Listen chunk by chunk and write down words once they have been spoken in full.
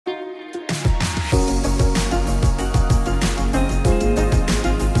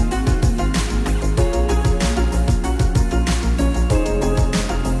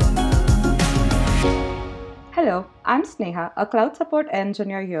I'm Sneha, a cloud support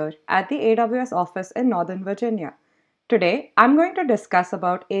engineer here at the AWS office in Northern Virginia. Today, I'm going to discuss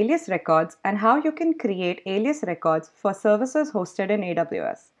about alias records and how you can create alias records for services hosted in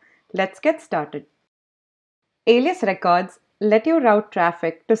AWS. Let's get started. Alias records let you route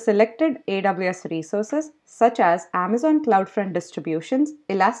traffic to selected AWS resources such as Amazon CloudFront distributions,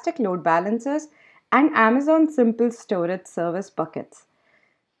 Elastic load balancers, and Amazon Simple Storage Service buckets.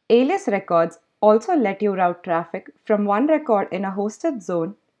 Alias records also let you route traffic from one record in a hosted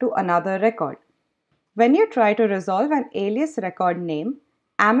zone to another record. When you try to resolve an alias record name,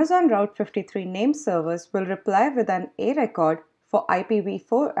 Amazon Route 53 name servers will reply with an A record for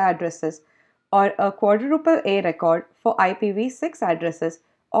IPv4 addresses or a quadruple A record for IPv6 addresses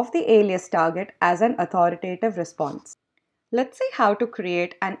of the alias target as an authoritative response. Let's see how to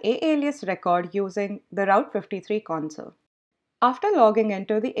create an A-alias record using the Route 53 console. After logging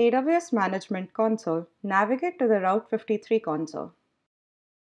into the AWS Management Console, navigate to the Route 53 console.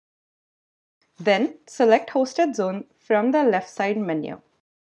 Then select Hosted Zone from the left side menu.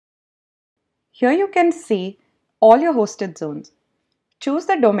 Here you can see all your hosted zones. Choose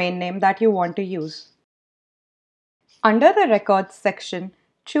the domain name that you want to use. Under the Records section,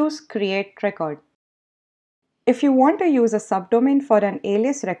 choose Create Record. If you want to use a subdomain for an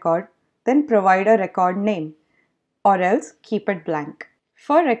alias record, then provide a record name, or else keep it blank.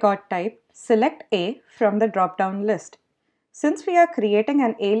 For record type, select A from the drop-down list. Since we are creating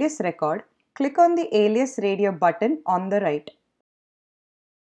an alias record, click on the Alias Radio button on the right.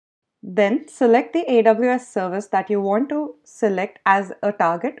 Then select the AWS service that you want to select as a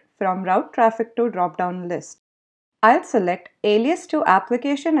target from Route Traffic to drop-down list. I'll select Alias to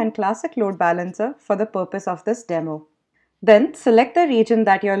Application and Classic Load Balancer for the purpose of this demo. Then select the region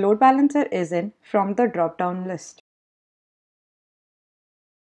that your load balancer is in from the drop-down list.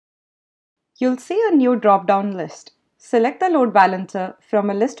 You'll see a new drop-down list. Select the load balancer from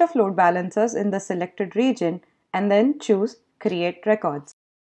a list of load balancers in the selected region and then choose Create Records.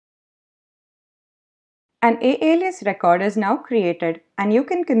 An A-alias record is now created and you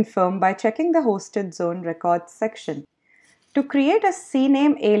can confirm by checking the Hosted Zone Records section. To create a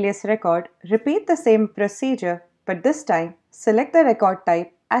CNAME alias record, repeat the same procedure, but this time select the record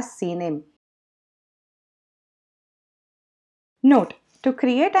type as CNAME. Note: to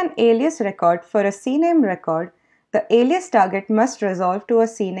create an alias record for a CNAME record, the alias target must resolve to a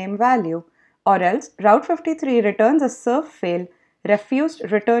CNAME value, or else Route 53 returns a serve fail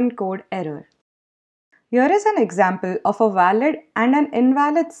refused return code error. Here is an example of a valid and an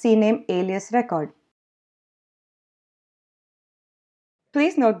invalid CNAME alias record.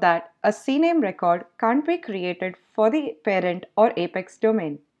 Please note that a CNAME record can't be created for the parent or apex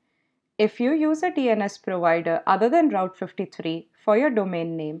domain. If you use a DNS provider other than Route 53 for your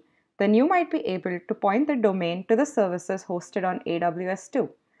domain name, then you might be able to point the domain to the services hosted on AWS too.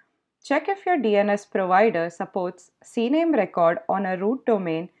 Check if your DNS provider supports CNAME record on a root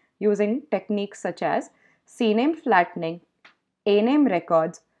domain using techniques such as CNAME flattening, ANAME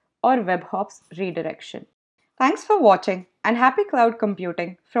records, or webhops redirection. Thanks for watching and happy cloud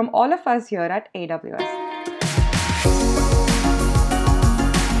computing from all of us here at AWS.